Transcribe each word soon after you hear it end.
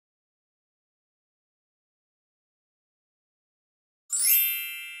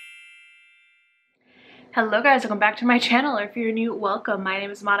Hello guys, welcome back to my channel, or if you're new, welcome. My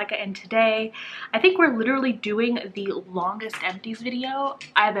name is Monica and today I think we're literally doing the longest empties video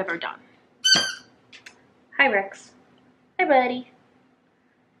I've ever done. Hi Rex. Hi buddy.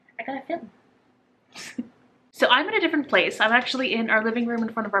 I gotta film. So I'm in a different place. I'm actually in our living room in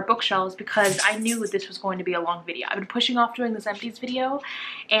front of our bookshelves because I knew this was going to be a long video. I've been pushing off doing this empties video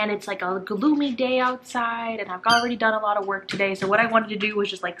and it's like a gloomy day outside and I've already done a lot of work today. So what I wanted to do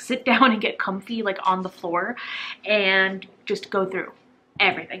was just like sit down and get comfy like on the floor and just go through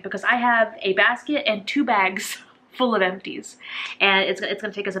everything because I have a basket and 2 bags full of empties and it's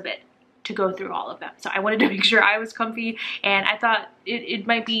gonna take us a bit to go through all of them. So I wanted to make sure I was comfy and I thought it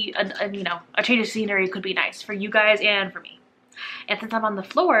might be a change of scenery could be nice for you guys and for me. And since I'm on the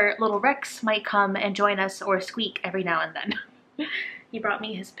floor, little Rex might come and join us or squeak every now and then. He brought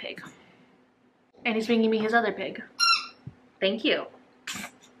me his pig. And he's bringing me his other pig. Thank you.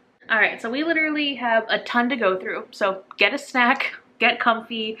 Alright, so we literally have a ton to go through. So get a snack, get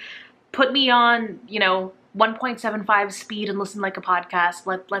comfy, put me on, 1.75 speed and listen like a podcast.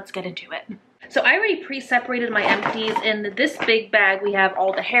 Let's get into it. So I already pre-separated my empties. In this big bag we have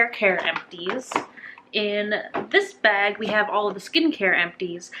all the hair care empties. In this bag we have all of the skincare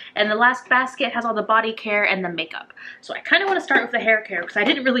empties, and the last basket has all the body care and the makeup. So I kind of want to start with the hair care because I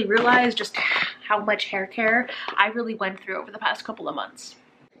didn't really realize just how much hair care I really went through over the past couple of months.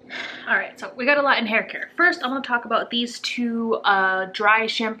 Alright, so we got a lot in hair care. First, I'm going to talk about these 2 dry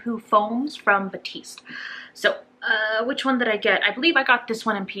shampoo foams from Batiste. So, which one did I get? I believe I got this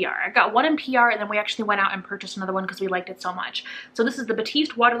one in PR. I got one in PR and then we actually went out and purchased another one because we liked it so much. So this is the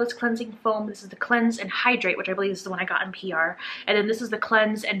Batiste Waterless Cleansing Foam. This is the Cleanse and Hydrate, which I believe is the one I got in PR. And then this is the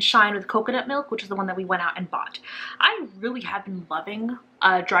Cleanse and Shine with Coconut Milk, which is the one that we went out and bought. I really have been loving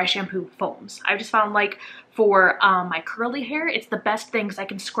dry shampoo foams. I just found like for my curly hair, it's the best thing because I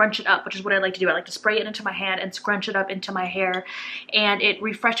can scrunch it up, which is what I like to do. I like to spray it into my hand and scrunch it up into my hair, and it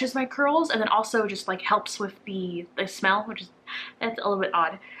refreshes my curls and then also just like helps with the smell, which is, that's a little bit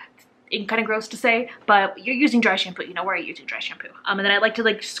odd and kind of gross to say, but you're using dry shampoo, we're using dry shampoo. And then I like to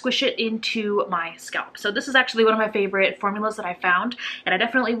like squish it into my scalp. So this is actually one of my favorite formulas that I found, and I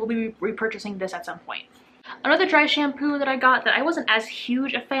definitely will be repurchasing this at some point. Another dry shampoo that I got that I wasn't as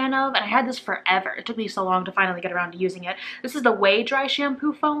huge a fan of, and I had this forever. It took me so long to finally get around to using it. This is the Way Dry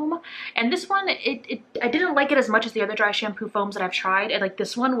Shampoo Foam. And this one, I didn't like it as much as the other dry shampoo foams that I've tried. And like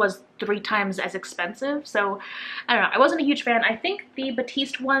this one was 3 times as expensive. So I don't know, I wasn't a huge fan. I think the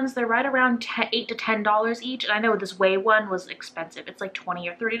Batiste ones, they're right around $8 to $10 each. And I know this Way one was expensive. It's like $20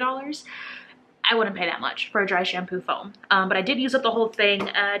 or $30. I wouldn't pay that much for a dry shampoo foam. But I did use up the whole thing.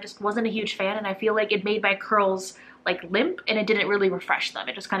 I just wasn't a huge fan, and I feel like it made my curls like limp and it didn't really refresh them.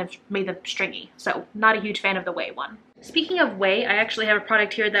 It just kind of made them stringy. So not a huge fan of the Way one. Speaking of Way, I actually have a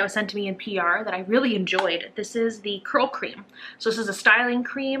product here that was sent to me in PR that I really enjoyed. This is the curl cream. So this is a styling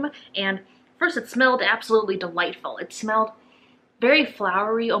cream, and first it smelled absolutely delightful. It smelled very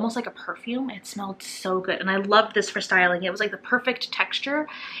flowery, almost like a perfume. It smelled so good, and I loved this for styling. It was like the perfect texture.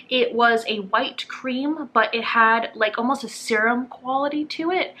 It was a white cream, but it had like almost a serum quality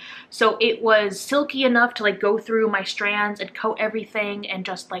to it. So it was silky enough to like go through my strands and coat everything and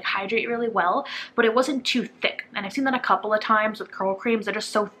just like hydrate really well, but it wasn't too thick. And I've seen that a couple of times with curl creams. They're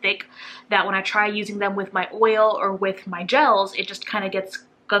just so thick that when I try using them with my oil or with my gels, it just kind of gets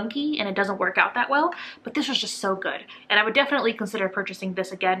gunky and it doesn't work out that well. But this was just so good, and I would definitely consider purchasing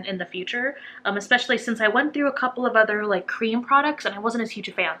this again in the future, especially since I went through a couple of other like cream products and I wasn't as huge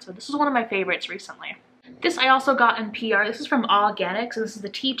a fan. So this is one of my favorites recently. This I also got in PR. This is from Organics, and this is the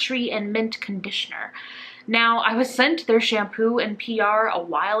Tea Tree and Mint Conditioner. Now, I was sent their shampoo in PR a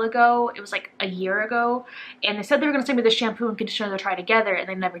while ago. It was like a year ago, and they said they were going to send me the shampoo and conditioner to try together, and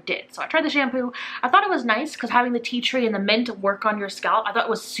they never did. So I tried the shampoo. I thought it was nice because having the tea tree and the mint work on your scalp, I thought it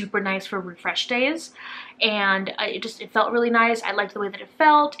was super nice for refresh days, and it felt really nice. I liked the way that it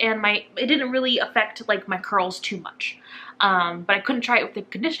felt, and it didn't really affect like my curls too much. But I couldn't try it with the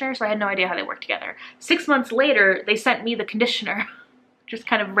conditioner, so I had no idea how they work together. 6 months later, they sent me the conditioner. Just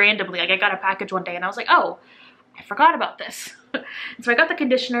kind of randomly, like I got a package one day and I was like, oh, I forgot about this. So I got the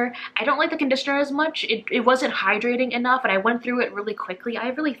conditioner. I don't like the conditioner as much. It wasn't hydrating enough, and I went through it really quickly. I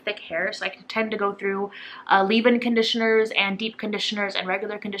have really thick hair, so I can tend to go through leave-in conditioners and deep conditioners and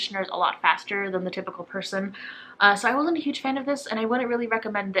regular conditioners a lot faster than the typical person. So I wasn't a huge fan of this, and I wouldn't really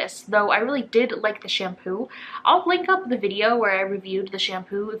recommend this, though I really did like the shampoo. I'll link up the video where I reviewed the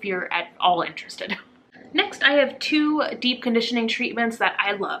shampoo if you're at all interested. Next, I have 2 deep conditioning treatments that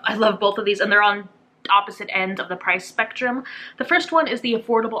I love. I love both of these, and they're on opposite ends of the price spectrum. The first one is the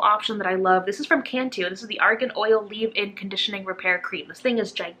affordable option that I love. This is from Cantu. This is the Argan Oil Leave-In Conditioning Repair Cream. This thing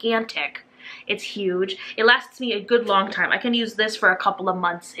is gigantic. It's huge. It lasts me a good long time. I can use this for a couple of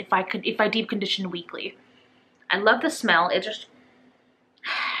months if I deep condition weekly. I love the smell.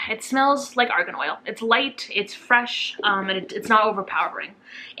 It smells like argan oil. It's light, it's fresh, and it's not overpowering.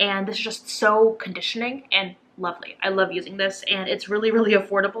 And this is just so conditioning and lovely. I love using this, and it's really, really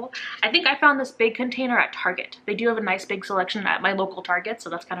affordable. I think I found this big container at Target. They do have a nice big selection at my local Target, so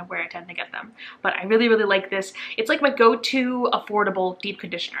that's kind of where I tend to get them. But I really, really like this. It's like my go-to affordable deep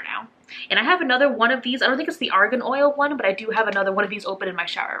conditioner now. And I have another one of these. I don't think it's the argan oil one, but I do have another one of these open in my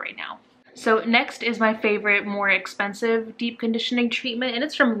shower right now. So next is my favorite, more expensive deep conditioning treatment, and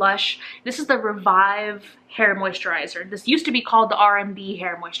it's from Lush. This is the Revive Hair Moisturizer. This used to be called the R&B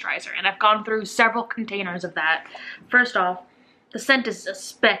Hair Moisturizer, and I've gone through several containers of that. First off, the scent is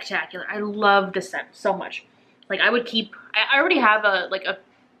spectacular. I love the scent so much. Like, I already have a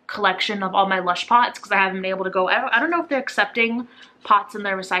collection of all my Lush pots because I haven't been able to go. I don't know if they're accepting pots in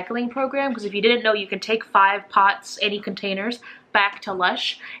their recycling program, because if you didn't know, you can take 5 pots, any containers, back to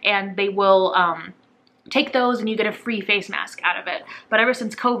Lush, and they will take those and you get a free face mask out of it. But ever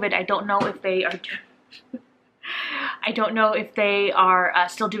since COVID, I don't know if they are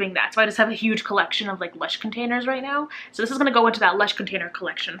still doing that. So I just have a huge collection of like Lush containers right now. So this is gonna go into that Lush container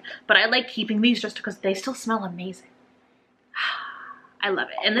collection. But I like keeping these just because they still smell amazing. I love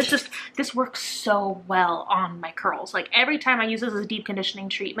it. And this works so well on my curls. Like, every time I use this as a deep conditioning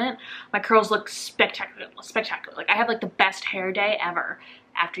treatment, my curls look spectacular. Like, I have like the best hair day ever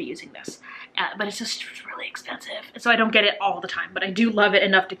after using this. But it's just really expensive, so I don't get it all the time, but I do love it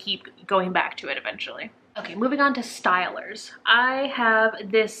enough to keep going back to it eventually. Okay, moving on to stylers. I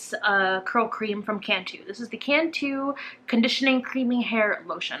have this curl cream from Cantu. This is the Cantu Conditioning Creamy Hair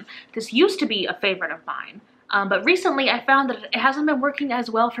Lotion. This used to be a favorite of mine. But recently I found that it hasn't been working as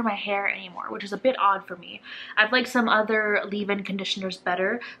well for my hair anymore, which is a bit odd for me. I've liked some other leave-in conditioners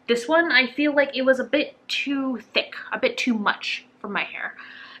better. This one, I feel like it was a bit too thick, a bit too much for my hair.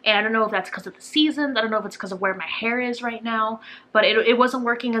 And I don't know if that's because of the seasons, I don't know if it's because of where my hair is right now, but it wasn't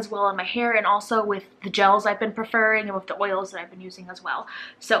working as well on my hair, and also with the gels I've been preferring and with the oils that I've been using as well.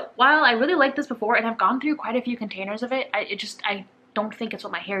 So while I really liked this before, and I've gone through quite a few containers of it, I don't think it's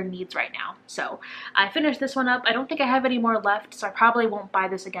what my hair needs right now. So I finished this one up. I don't think I have any more left, so I probably won't buy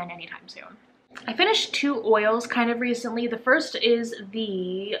this again anytime soon. I finished 2 oils kind of recently. The first is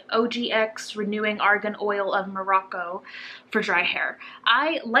the OGX Renewing Argan Oil of Morocco for dry hair.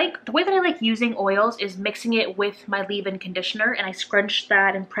 The way that I like using oils is mixing it with my leave-in conditioner, and I scrunch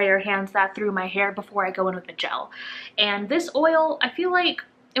that and prayer hands that through my hair before I go in with the gel. And this oil, I feel like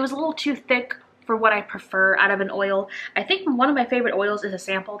it was a little too thick for what I prefer out of an oil. I think one of my favorite oils is a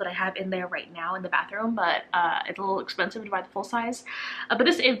sample that I have in there right now in the bathroom, but it's a little expensive to buy the full size. But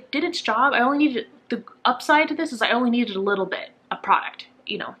it did its job. The upside to this is I only needed a little bit of product,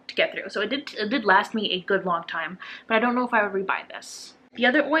 you know, to get through. So it did last me a good long time, but I don't know if I would rebuy this. The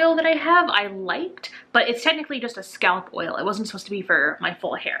other oil that I have, I liked, but it's technically just a scalp oil. It wasn't supposed to be for my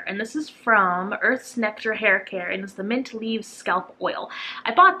full hair. And this is from Earth's Nectar Hair Care, and it's the Mint Leaves Scalp Oil.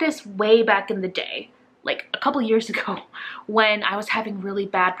 I bought this way back in the day, like a couple years ago, when I was having really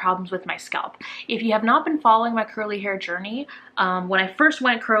bad problems with my scalp. If you have not been following my curly hair journey, when I first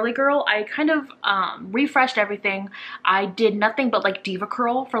went curly girl, I kind of refreshed everything. I did nothing but like Diva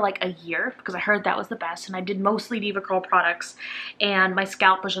Curl for like a year because I heard that was the best, and I did mostly Diva Curl products, and my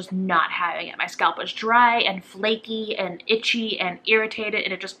scalp was just not having it. My scalp was dry and flaky and itchy and irritated,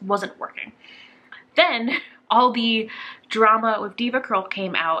 and it just wasn't working. Then all the drama with Diva Curl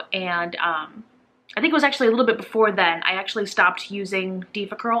came out, and I think it was actually a little bit before then, I actually stopped using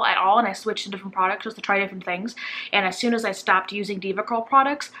Diva Curl at all, and I switched to different products just to try different things. And as soon as I stopped using Diva Curl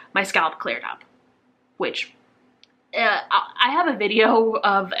products, my scalp cleared up, which I have a video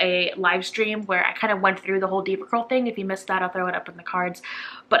of a live stream where I kind of went through the whole Diva Curl thing. If you missed that, I'll throw it up in the cards.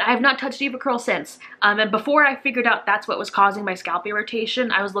 But I have not touched Diva Curl since. And before I figured out that's what was causing my scalp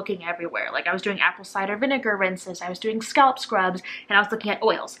irritation, I was looking everywhere. Like, I was doing apple cider vinegar rinses, I was doing scalp scrubs, and I was looking at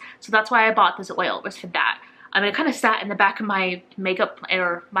oils. So that's why I bought this oil, was for that. I mean, it kind of sat in the back of my makeup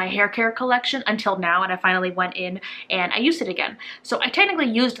or my hair care collection until now, and I finally went in and I used it again. So I technically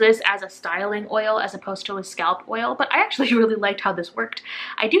used this as a styling oil as opposed to a scalp oil, but I actually really liked how this worked.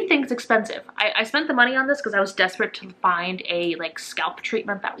 I do think it's expensive. I spent the money on this because I was desperate to find a like scalp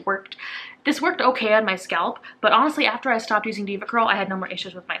treatment that worked. This worked okay on my scalp, but honestly, after I stopped using Diva Curl, I had no more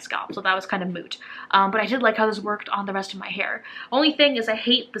issues with my scalp, so that was kind of moot. But I did like how this worked on the rest of my hair. Only thing is I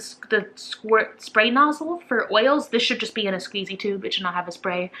hate the squirt spray nozzle for oils. This should just be in a squeezy tube. It should not have a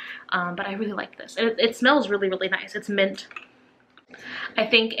spray, but I really like this. It smells really, really nice. It's mint. I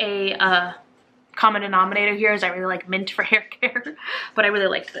think a common denominator here is I really like mint for hair care, but I really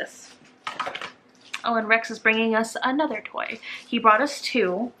liked this. Oh, and Rex is bringing us another toy. He brought us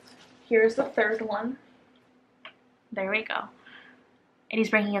two. Here's the third one. There we go. And he's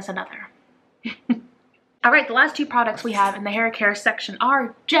bringing us another. All right, the last two products we have in the hair care section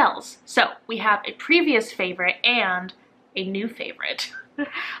are gels. So we have a previous favorite and a new favorite.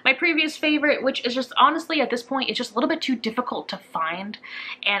 My previous favorite, which is just honestly at this point, it's just a little bit too difficult to find.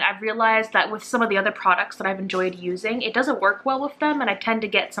 And I've realized that with some of the other products that I've enjoyed using, it doesn't work well with them and I tend to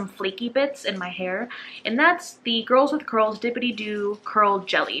get some flaky bits in my hair. And that's the Girls with Curls Dippity Doo Curl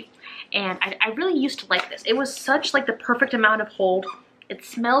Jelly. And I really used to like this. It was such like the perfect amount of hold. It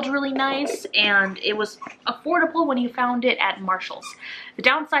smelled really nice and it was affordable when you found it at Marshall's. The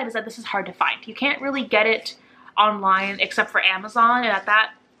downside is that this is hard to find. You can't really get it online except for Amazon, and at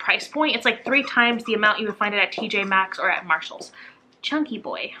that price point it's like 3 times the amount you would find it at TJ Maxx or at Marshall's. Chunky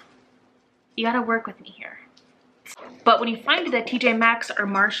boy, you gotta work with me here. But when you find it at TJ Maxx or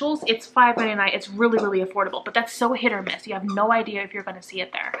Marshall's, it's $5.99. It's really affordable, but that's so hit or miss. You have no idea if you're gonna see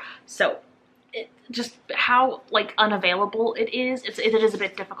it there. So just how like unavailable it is, it is a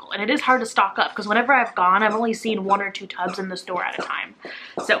bit difficult, and it is hard to stock up because whenever I've gone, I've only seen 1 or 2 tubs in the store at a time.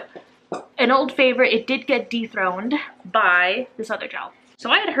 So an old favorite, it did get dethroned by this other gel. So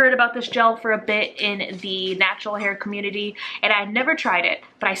I had heard about this gel for a bit in the natural hair community and I had never tried it,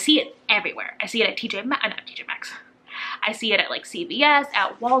 but I see it everywhere. I see it at not TJ Maxx. I see it at like CVS,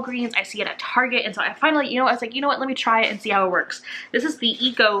 at Walgreens, I see it at Target, and so I finally, I was like, you know what, let me try it and see how it works. This is the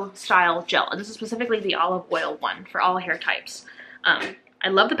Eco Style Gel, and this is specifically the olive oil one for all hair types. I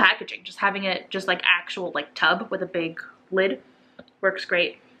love the packaging, just having it just like actual like tub with a big lid works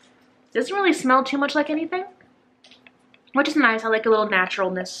great. Doesn't really smell too much like anything, which is nice. I like a little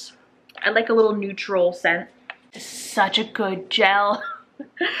naturalness. I like a little neutral scent. It's such a good gel.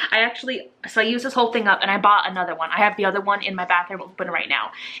 So I used this whole thing up and I bought another one. I have the other one in my bathroom open right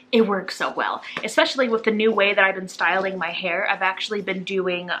now. It works so well, especially with the new way that I've been styling my hair. I've actually been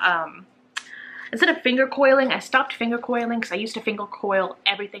doing, instead of finger coiling, I stopped finger coiling because I used to finger coil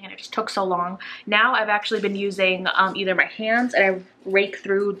everything and it just took so long. Now I've actually been using either my hands and I rake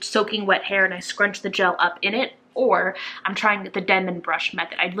through soaking wet hair and I scrunch the gel up in it, or I'm trying the Denman brush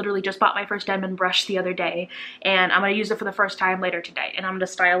method. I literally just bought my first Denman brush the other day and I'm going to use it for the first time later today, and I'm going to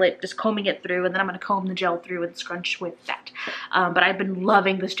style it just combing it through, and then I'm going to comb the gel through and scrunch with that. But I've been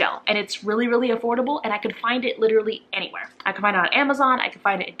loving this gel and it's really affordable, and I can find it literally anywhere. I can find it on Amazon, I can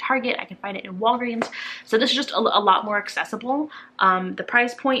find it in Target, I can find it in Walgreens. So this is just a lot more accessible. The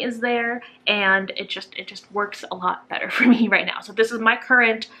price point is there and it just works a lot better for me right now. So this is my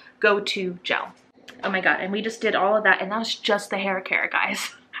current go-to gel. Oh my god, and we just did all of that and that was just the hair care,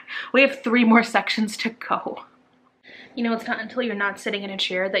 guys. We have 3 more sections to go. You know, it's not until you're not sitting in a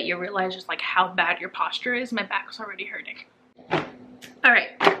chair that you realize just like how bad your posture is. My back's already hurting. All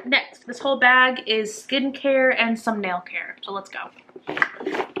right, next, this whole bag is skincare and some nail care, so let's go.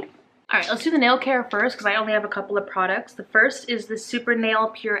 All right, let's do the nail care first because I only have a couple of products. The first is the Super Nail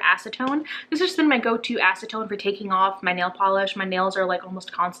Pure Acetone. This has been my go-to acetone for taking off my nail polish. My nails are like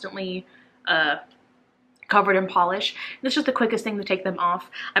almost constantly covered in polish. This is just the quickest thing to take them off.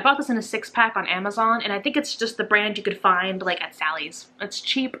 I bought this in a 6-pack on Amazon and I think it's just the brand you could find like at Sally's. It's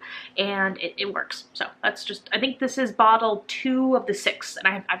cheap and it works. So that's just, I think this is bottle 2 of the 6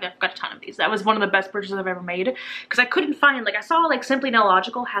 and I've got a ton of these. That was one of the best purchases I've ever made because I couldn't find, like I saw like Simply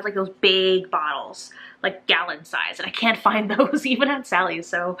Nailogical has like those big bottles, like gallon size, and I can't find those even at Sally's,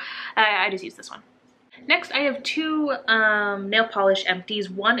 so I just used this one. Next, I have 2 nail polish empties.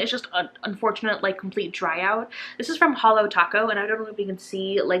 One is just an unfortunate, like, complete dry out. This is from Hollow Taco, and I don't know if you can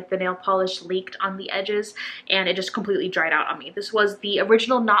see, like, the nail polish leaked on the edges, and it just completely dried out on me. This was the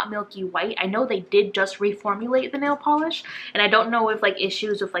original Not Milky White. I know they did just reformulate the nail polish, and I don't know if, like,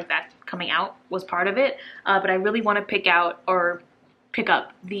 issues with, like, that coming out was part of it, but I really want to pick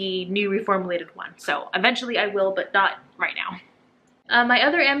up the new reformulated one. So, eventually I will, but not right now. My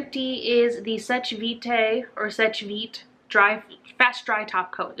other empty is the Sech Vite or Sech Vite Fast Dry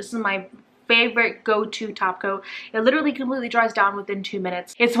Top Coat. This is my favorite go-to top coat. It literally completely dries down within 2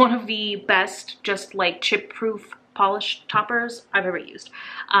 minutes. It's one of the best just like chip-proof polish toppers I've ever used.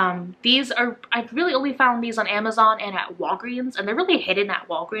 I've really only found these on Amazon and at Walgreens, and they're really hidden at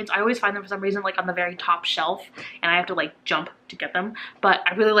Walgreens. I always find them for some reason like on the very top shelf and I have to like jump to get them, but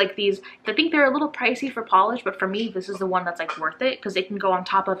I really like these. I think they're a little pricey for polish, but for me this is the one that's like worth it because it can go on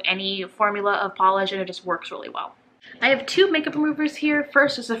top of any formula of polish and it just works really well. I have 2 makeup removers here.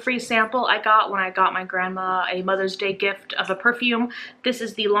 First is a free sample I got when I got my grandma a Mother's Day gift of a perfume. This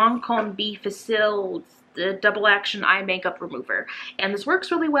is the Lancome Be Facile the double action eye makeup remover, and this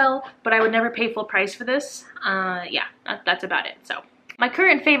works really well, but I would never pay full price for this. Yeah, that's about it. So My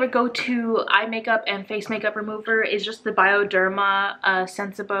current favorite go-to eye makeup and face makeup remover is just the Bioderma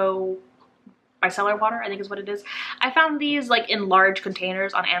Sensibo micellar water, I think is what it is. I found these like in large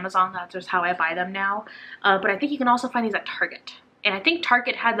containers on Amazon. That's just how I buy them now. But I think you can also find these at Target. And I think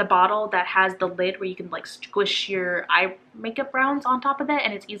Target had the bottle that has the lid where you can like squish your eye makeup rounds on top of it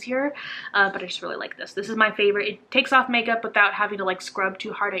and it's easier. But I just really like this. This is my favorite. It takes off makeup without having to like scrub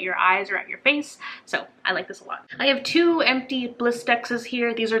too hard at your eyes or at your face. So I like this a lot. I have two empty Bliss Dexes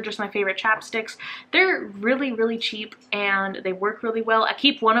here. These are just my favorite chapsticks. They're really, really cheap and they work really well. I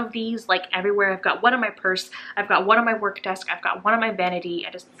keep one of these like everywhere. I've got one in my purse. I've got one on my work desk. I've got one on my vanity.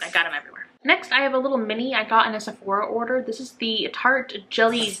 I got them everywhere. Next, I have a little mini I got in a Sephora order. This is the Tarte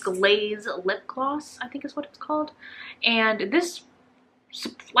Jelly Glaze Lip Gloss, I think is what it's called. And this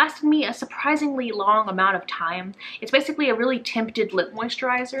lasted me a surprisingly long amount of time. It's basically a really tinted lip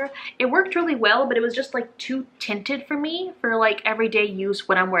moisturizer. It worked really well, but it was just like too tinted for me for like everyday use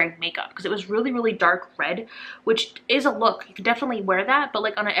when I'm wearing makeup because it was really, really dark red, which is a look. You can definitely wear that, but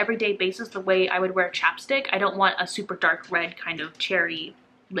like on an everyday basis, the way I would wear chapstick, I don't want a super dark red kind of cherry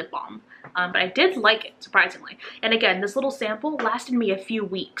lip balm. But I did like it, surprisingly. And again, this little sample lasted me a few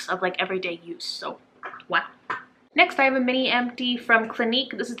weeks of like everyday use, so wow. Next, I have a mini empty from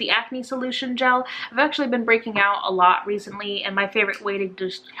Clinique. This is the Acne Solution Gel. I've actually been breaking out a lot recently, and my favorite way to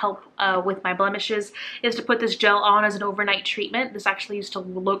just help with my blemishes is to put this gel on as an overnight treatment. This actually used to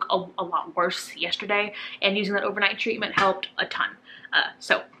look a lot worse yesterday, and using that overnight treatment helped a ton.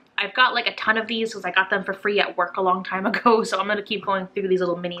 So I've got like a ton of these because I got them for free at work a long time ago, so I'm going to keep going through these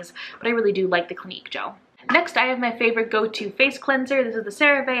little minis, but I really do like the Clinique gel. Next, I have my favorite go-to face cleanser. This is the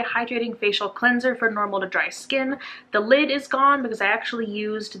CeraVe Hydrating Facial Cleanser for normal to dry skin. The lid is gone because I actually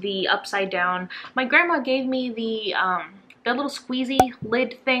used the upside down. My grandma gave me the little squeezy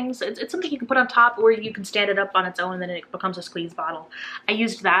lid things. It's something you can put on top or you can stand it up on its own and then it becomes a squeeze bottle. I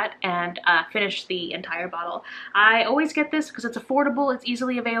used that and finished the entire bottle. I always get this because it's affordable, it's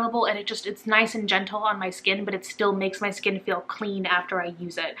easily available, and it's nice and gentle on my skin, but it still makes my skin feel clean after I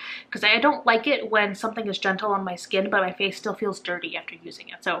use it. Because I don't like it when something is gentle on my skin, but my face still feels dirty after using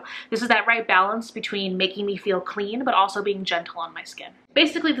it. So this is that right balance between making me feel clean, but also being gentle on my skin.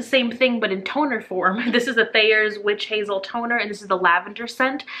 Basically the same thing, but in toner form. This is the Thayer's Witch Hazel Toner, and this is the lavender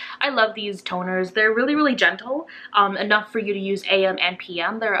scent. I love these toners. They're really, really gentle, enough for you to use AM and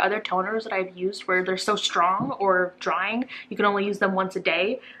PM. There are other toners that I've used where they're so strong or drying, you can only use them once a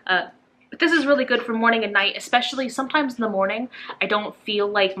day. But this is really good for morning and night, especially sometimes in the morning. I don't feel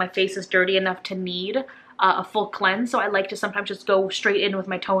like my face is dirty enough to need a full cleanse, so I like to sometimes just go straight in with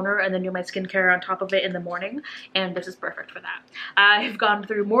my toner and then do my skincare on top of it in the morning, and this is perfect for that. I've gone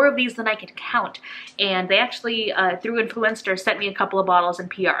through more of these than I can count, and they actually, through Influencer, sent me a couple of bottles in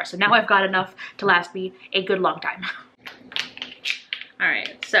PR, so now I've got enough to last me a good long time.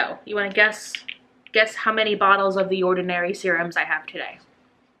 Alright, so you want to guess how many bottles of The Ordinary serums I have today?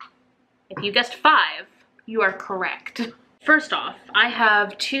 If you guessed 5, you are correct. First off, I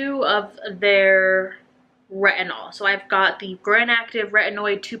have 2 of their retinol. So I've got the Gran Active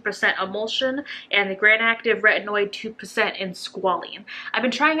Retinoid 2% Emulsion and the Gran Active Retinoid 2% in Squalene. I've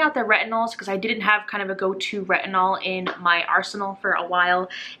been trying out the retinols because I didn't have kind of a go-to retinol in my arsenal for a while,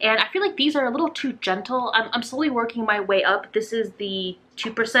 and I feel like these are a little too gentle. I'm slowly working my way up. This is the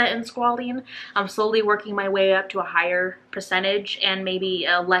 2% in Squalene. I'm slowly working my way up to a higher percentage and maybe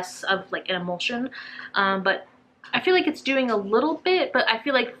less of like an emulsion, but I feel like it's doing a little bit, but I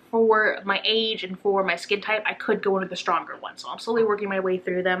feel like for my age and for my skin type, I could go into the stronger one. So I'm slowly working my way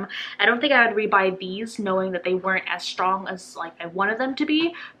through them. I don't think I would rebuy these knowing that they weren't as strong as like I wanted them to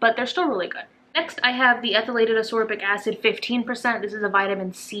be, but they're still really good. Next, I have the ethylated ascorbic acid 15%. This is a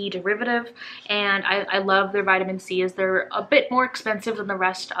vitamin C derivative, and I love their vitamin C as they're a bit more expensive than the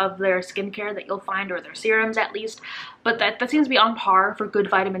rest of their skincare that you'll find, or their serums at least, but that seems to be on par for good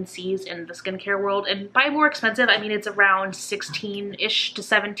vitamin C's in the skincare world. And by more expensive, I mean it's around $16-ish to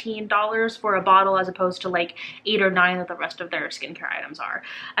 $17 for a bottle as opposed to like 8 or 9 that the rest of their skincare items are.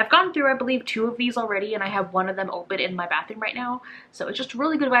 I've gone through, I believe, 2 of these already, and I have 1 of them open in my bathroom right now. So it's just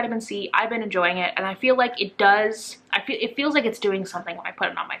really good vitamin C. I've been enjoying it, and I feel like it does, it feels like it's doing something when I put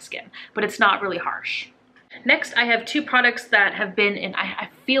it on my skin, but it's not really harsh. Next, I have 2 products that have been in, I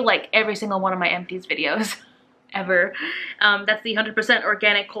feel like every single one of my Empties videos ever. That's the 100%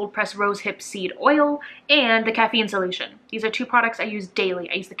 organic cold pressed rosehip seed oil and the caffeine solution. These are 2 products I use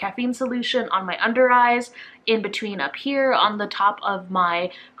daily. I use the caffeine solution on my under eyes, in between up here on the top of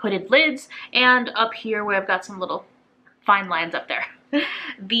my hooded lids, and up here where I've got some little fine lines up there.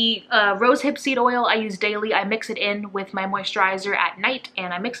 The rose hip seed oil I use daily. I mix it in with my moisturizer at night,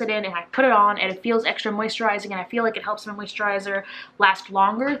 and I mix it in and I put it on, and it feels extra moisturizing, and I feel like it helps my moisturizer last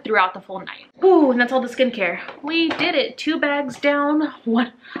longer throughout the full night. Ooh, and that's all the skincare. We did it. 2 bags down,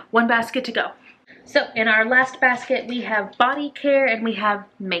 one basket to go. So in our last basket, we have body care and we have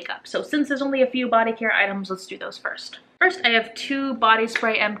makeup. So since there's only a few body care items, let's do those first. First, I have 2 body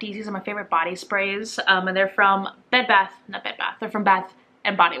spray empties. These are my favorite body sprays, and they're from they're from Bath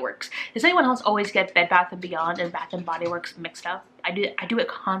and Body Works. Does anyone else always get Bed Bath & Beyond and Bath & Body Works mixed up? I do it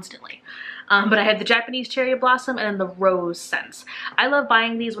constantly. But I have the Japanese Cherry Blossom and then the Rose scents. I love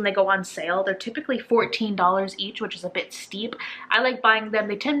buying these when they go on sale. They're typically $14 each, which is a bit steep. I like buying them.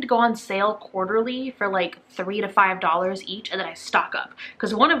 They tend to go on sale quarterly for like $3 to $5 each, and then I stock up.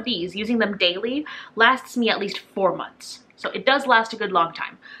 Because one of these, using them daily, lasts me at least 4 months. So it does last a good long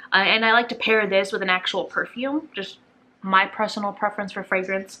time. And I like to pair this with an actual perfume, just my personal preference for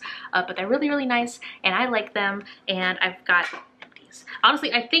fragrance. But they're really, really nice, and I like them, and I've got Empties.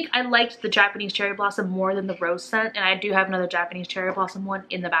 Honestly, I think I liked the Japanese Cherry Blossom more than the Rose scent, and I do have another Japanese Cherry Blossom one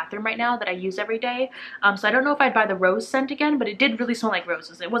in the bathroom right now that I use every day. So I don't know if I'd buy the Rose scent again, but it did really smell like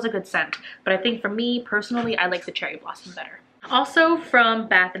roses. It was a good scent, but I think for me, personally, I like the Cherry Blossom better. Also from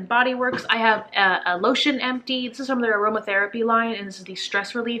Bath & Body Works, I have a lotion empty. This is from their aromatherapy line, and this is the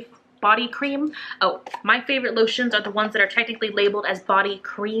Stress Relief body cream. Oh, my favorite lotions are the ones that are technically labeled as body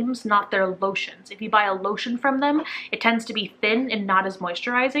creams, not their lotions. If you buy a lotion from them, it tends to be thin and not as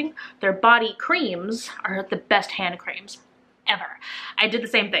moisturizing. Their body creams are the best hand creams ever. I did the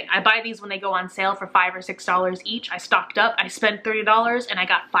same thing. I buy these when they go on sale for $5 or $6 each. I stocked up, I spent $30, and I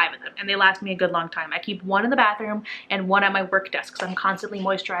got 5 of them, and they last me a good long time. I keep one in the bathroom and one at my work desk because I'm constantly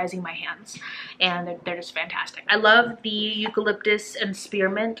moisturizing my hands, and they're just fantastic. I love the eucalyptus and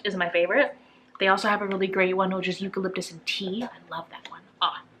spearmint is my favorite. They also have a really great one, which is eucalyptus and tea. I love that one.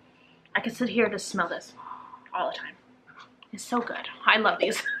 Oh, I could sit here to smell this all the time. It's so good. I love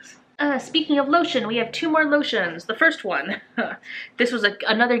these. Speaking of lotion, we have 2 more lotions. The first one, this was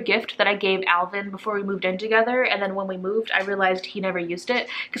another gift that I gave Alvin before we moved in together, and then when we moved, I realized he never used it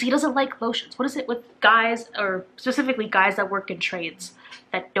because he doesn't like lotions. What is it with guys, or specifically guys that work in trades,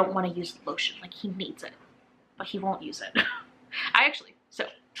 that don't want to use lotion? Like, he needs it, but he won't use it.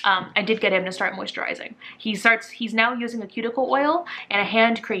 I did get him to start moisturizing. He's now using a cuticle oil and a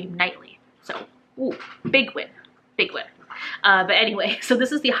hand cream nightly. So, ooh, big win, big win. But anyway, so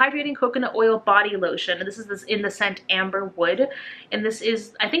this is the Hydrating Coconut Oil Body Lotion, and this is in the scent Amber Wood, and this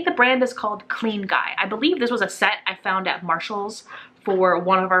is, I think the brand is called Clean Guy. I believe this was a set I found at Marshall's for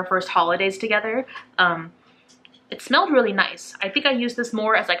one of our first holidays together. It smelled really nice. I think I used this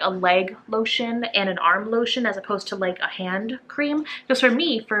more as like a leg lotion and an arm lotion as opposed to like a hand cream, because for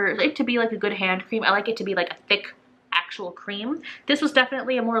me, for it to be like a good hand cream, I like it to be like a thick actual cream. This was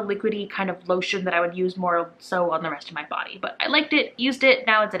definitely a more liquidy kind of lotion that I would use more so on the rest of my body, but I liked it, used it,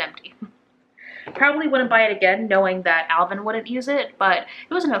 now it's an empty. Probably wouldn't buy it again knowing that Alvin wouldn't use it, but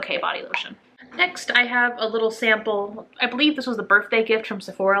it was an okay body lotion. Next, I have a little sample. I believe this was the birthday gift from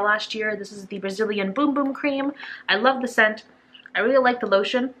Sephora last year. This is the Brazilian Boom Boom Cream. I love the scent. I really like the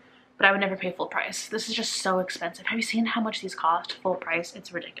lotion, but I would never pay full price. This is just so expensive. Have you seen how much these cost full price?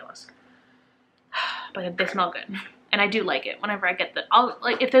 It's ridiculous. But they smell good. And I do like it whenever I get the,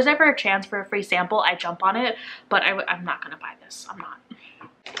 like, if there's ever a chance for a free sample, I jump on it, but I'm not gonna buy this. I'm not.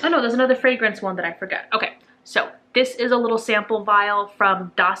 Oh no, there's another fragrance one that I forgot. Okay, so this is a little sample vial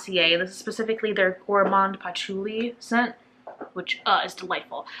from Dossier. This is specifically their Gourmand Patchouli scent, which is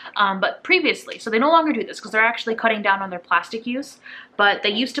delightful. But previously, so they no longer do this because they're actually cutting down on their plastic use, but they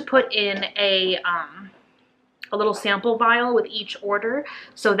used to put in a little sample vial with each order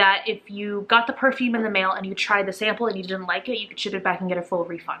so that if you got the perfume in the mail and you tried the sample and you didn't like it, you could ship it back and get a full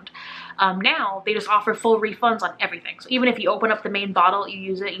refund. Now they just offer full refunds on everything. So even if you open up the main bottle, you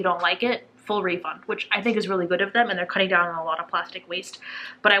use it, you don't like it, full refund, which I think is really good of them, and they're cutting down on a lot of plastic waste.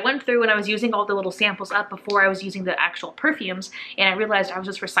 But I went through and I was using all the little samples up before I was using the actual perfumes, and I realized I was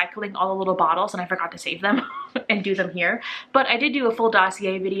just recycling all the little bottles and I forgot to save them and do them here. But I did do a full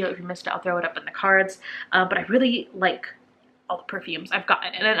Dossier video. If you missed it, I'll throw it up in the cards. But I really like all the perfumes I've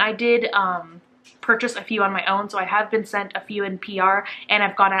gotten, and then I did purchase a few on my own, so I have been sent a few in PR, and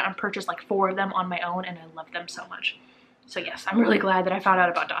I've gone out and purchased like 4 of them on my own, and I love them so much. So yes, I'm really glad that I found out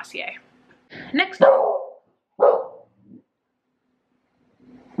about Dossier. Next up,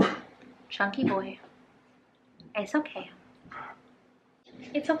 Chunky boy. It's okay.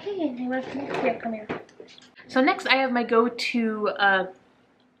 It's okay. Come here. So next I have my go-to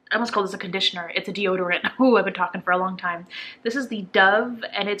I almost call this a conditioner. It's a deodorant. Ooh, I've been talking for a long time. This is the Dove,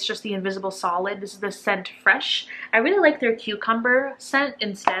 and it's just the Invisible Solid. This is the scent Fresh. I really like their cucumber scent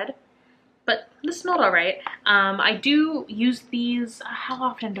instead, but this smelled alright. I do use these. How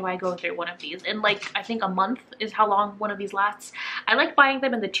often do I go through one of these? In like, I think a month is how long one of these lasts. I like buying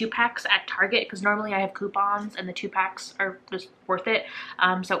them in the 2-packs at Target because normally I have coupons and the 2-packs are just worth it.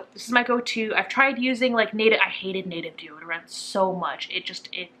 So this is my go-to. I've tried using like native. I hated native deodorant so much. It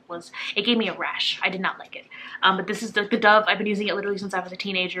gave me a rash. I did not like it. But this is the Dove. I've been using it literally since I was a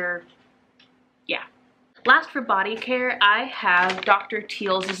teenager. Yeah. Last for body care, I have Dr.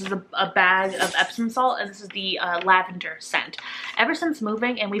 Teal's. This is a bag of Epsom salt, and this is the lavender scent. Ever since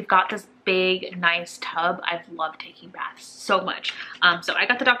moving and we've got this big, nice tub, I've loved taking baths so much. So I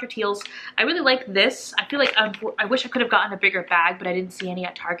got the Dr. Teal's. I really like this. I feel like I wish I could have gotten a bigger bag, but I didn't see any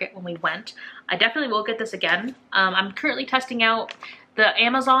at Target when we went. I definitely will get this again. I'm currently testing out the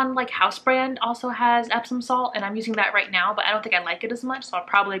Amazon like house brand also has Epsom salt, and I'm using that right now, but I don't think I like it as much, so I'll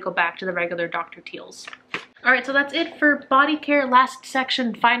probably go back to the regular Dr. Teal's. Alright, so that's it for body care. Last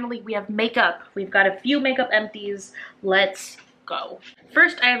section, finally, we have makeup. We've got a few makeup empties. Let's go.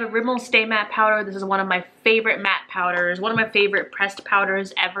 First, I have a Rimmel Stay Matte Powder. This is one of my favorite matte powders, one of my favorite pressed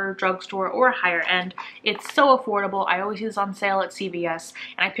powders ever, drugstore or higher end. It's so affordable. I always see this on sale at CVS,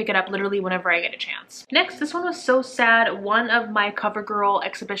 and I pick it up literally whenever I get a chance. Next, this one was so sad. One of my Covergirl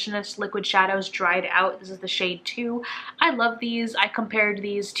Exhibitionist liquid shadows dried out. This is the shade 2. I love these. I compared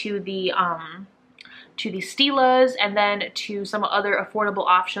these to the Stilas and then to some other affordable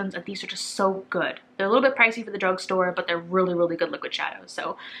options, and these are just so good. They're a little bit pricey for the drugstore, but they're really, really good liquid shadows.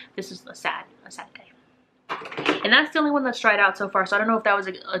 So this is a sad day. And that's the only one that's dried out so far, so I don't know if that was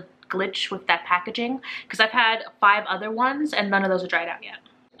a glitch with that packaging, because I've had 5 other ones and none of those are dried out yet.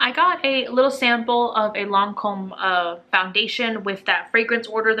 I got a little sample of a Lancome foundation with that fragrance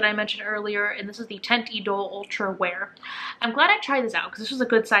order that I mentioned earlier, and this is the Tint Idole Ultra Wear. I'm glad I tried this out because this was a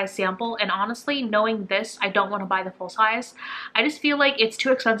good size sample, and honestly, knowing this, I don't want to buy the full size. I just feel like it's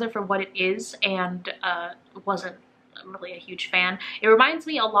too expensive for what it is, and wasn't really a huge fan. It reminds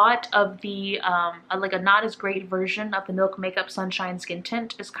me a lot of the like a not as great version of the Milk Makeup Sunshine Skin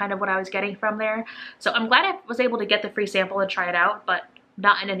Tint is kind of what I was getting from there. So I'm glad I was able to get the free sample and try it out, but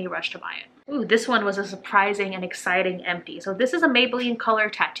not in any rush to buy it. Ooh, this one was a surprising and exciting empty. So this is a Maybelline Color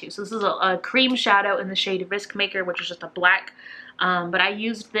Tattoo. So this is a cream shadow in the shade Risk Maker, which is just a black. But I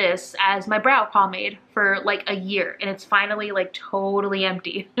used this as my brow pomade for like a year, and it's finally like totally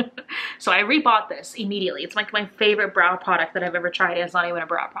empty. So I rebought this immediately. It's like my favorite brow product that I've ever tried, and it's not even a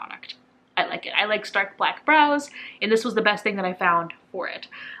brow product. I like it. I like stark black brows, and this was the best thing that I found for it.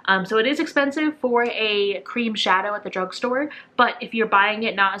 So it is expensive for a cream shadow at the drugstore, but if you're buying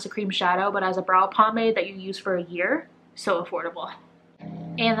it not as a cream shadow, but as a brow pomade that you use for a year, so affordable.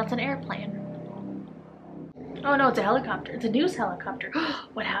 And that's an airplane. Oh no, it's a helicopter. It's a news helicopter.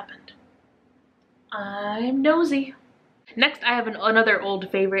 What happened? I'm nosy. Next, I have another old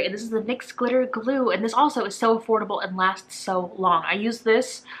favorite, and this is the NYX Glitter Glue, and this also is so affordable and lasts so long. I use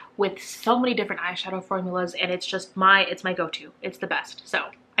this with so many different eyeshadow formulas, and it's just my go-to. It's the best. So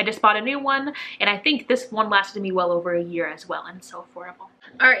I just bought a new one, and I think this one lasted me well over a year as well, and it's so affordable.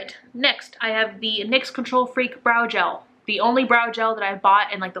 All right, next I have the NYX Control Freak Brow Gel. The only brow gel that I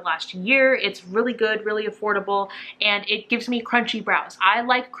bought in like the last year. It's really good, really affordable, and it gives me crunchy brows. I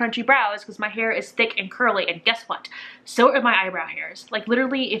like crunchy brows because my hair is thick and curly, and guess what? So are my eyebrow hairs. Like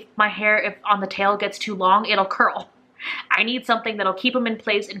literally, if my hair on the tail gets too long, it'll curl. I need something that'll keep them in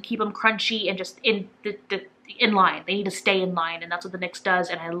place and keep them crunchy and just in line. They need to stay in line, and that's what the NYX does,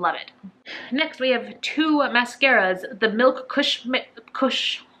 and I love it. Next, we have 2 mascaras. The Milk Kush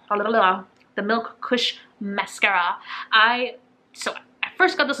the Milk Kush mascara. I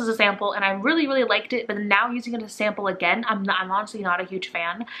first got this as a sample, and I really, really liked it, but now using it as a sample again, I'm honestly not a huge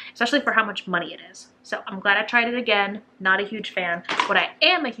fan, especially for how much money it is. So I'm glad I tried it again. Not a huge fan. What I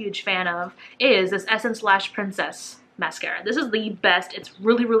am a huge fan of is this Essence Lash Princess mascara. This is the best. It's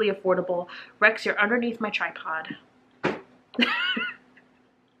really, really affordable. Rex, you're underneath my tripod.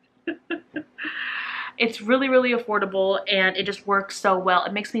 It's really, really affordable, and it just works so well.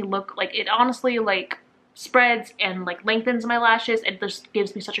 It makes me look like, it honestly like spreads and like lengthens my lashes. It just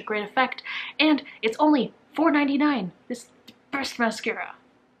gives me such a great effect, and it's only $4.99. This is the best mascara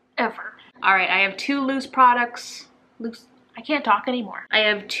ever. All right, I have 2 loose products. I can't talk anymore. I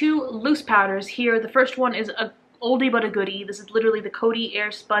have 2 loose powders here. The first one is a oldie but a goodie. This is literally the Coty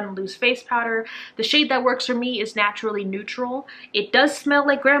Airspun Loose Face Powder. The shade that works for me is Naturally Neutral. It does smell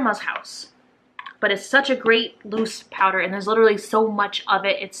like grandma's house. but it's such a great loose powder, and there's literally so much of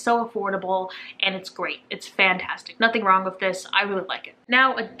it. It's so affordable, and it's great. It's fantastic. Nothing wrong with this. I really like it.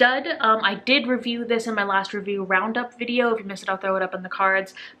 Now, a dud, I did review this in my last review roundup video. If you missed it, I'll throw it up in the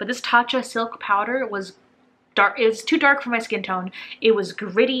cards. But this Tatcha Silk powder was dark. It was too dark for my skin tone. It was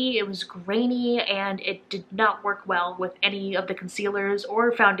gritty, it was grainy, and it did not work well with any of the concealers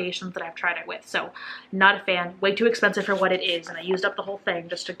or foundations that I've tried it with. So not a fan. Way too expensive for what it is, and I used up the whole thing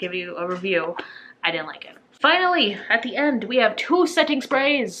just to give you a review. I didn't like it. Finally, at the end, we have 2 setting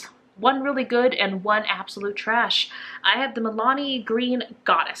sprays. One really good and one absolute trash. I have the Milani Green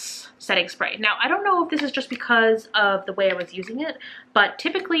Goddess setting spray. Now, I don't know if this is just because of the way I was using it, but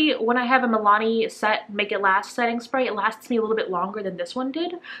typically when I have a Milani Make It Last setting spray, it lasts me a little bit longer than this one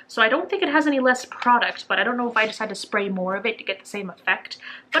did. So I don't think it has any less product, but I don't know if I just had to spray more of it to get the same effect.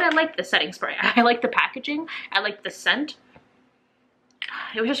 But I like the setting spray. I like the packaging. I like the scent.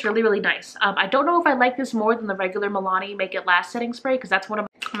 It was just really, really nice. I don't know if I like this more than the regular Milani Make It Last setting spray, because that's one of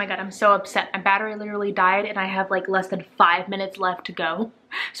my, oh my god, I'm so upset. My battery literally died and I have like less than 5 minutes left to go.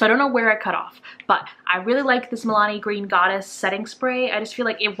 So I don't know where I cut off, but I really like this Milani Green Goddess setting spray. I just feel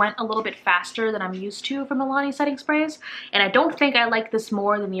like it went a little bit faster than I'm used to from Milani setting sprays. And I don't think I like this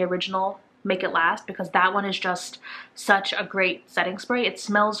more than the original Make It Last, because that one is just such a great setting spray. It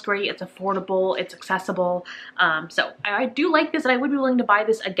smells great, it's affordable, it's accessible. So I do like this, and I would be willing to buy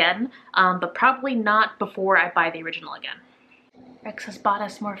this again, but probably not before I buy the original again. Rex has bought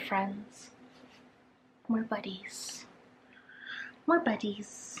us more friends, more buddies, more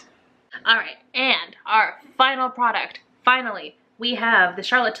buddies. All right, and our final product. Finally, we have the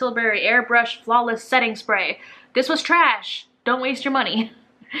Charlotte Tilbury Airbrush Flawless Setting Spray. This was trash. Don't waste your money.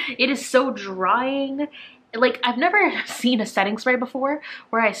 It is so drying. Like, I've never seen a setting spray before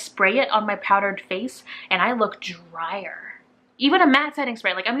where I spray it on my powdered face and I look drier. Even a matte setting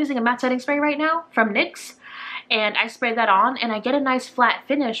spray, like I'm using a matte setting spray right now from NYX, and I spray that on and I get a nice flat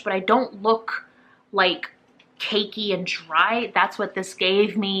finish, but I don't look like cakey and dry. That's what this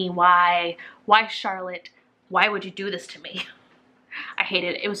gave me. Why Charlotte? Why would you do this to me? I hate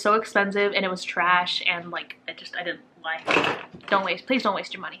it. It was so expensive and it was trash, and like I didn't like it. Please don't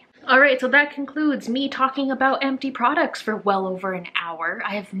waste your money. Alright, so that concludes me talking about empty products for well over an hour.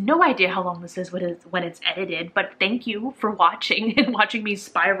 I have no idea how long this is when it's edited, but thank you for watching and watching me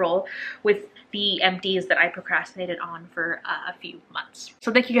spiral with the empties that I procrastinated on for a few months.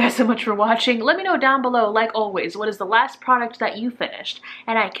 So thank you guys so much for watching. Let me know down below, like always, what is the last product that you finished,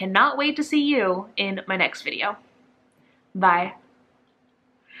 and I cannot wait to see you in my next video. Bye.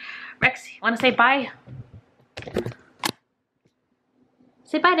 Rex, you want to say bye?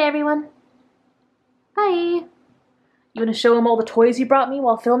 Say bye to everyone. Bye. You want to show them all the toys you brought me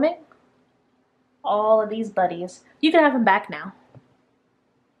while filming? All of these buddies. You can have them back now.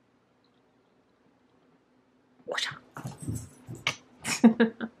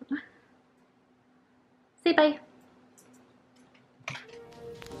 Say bye.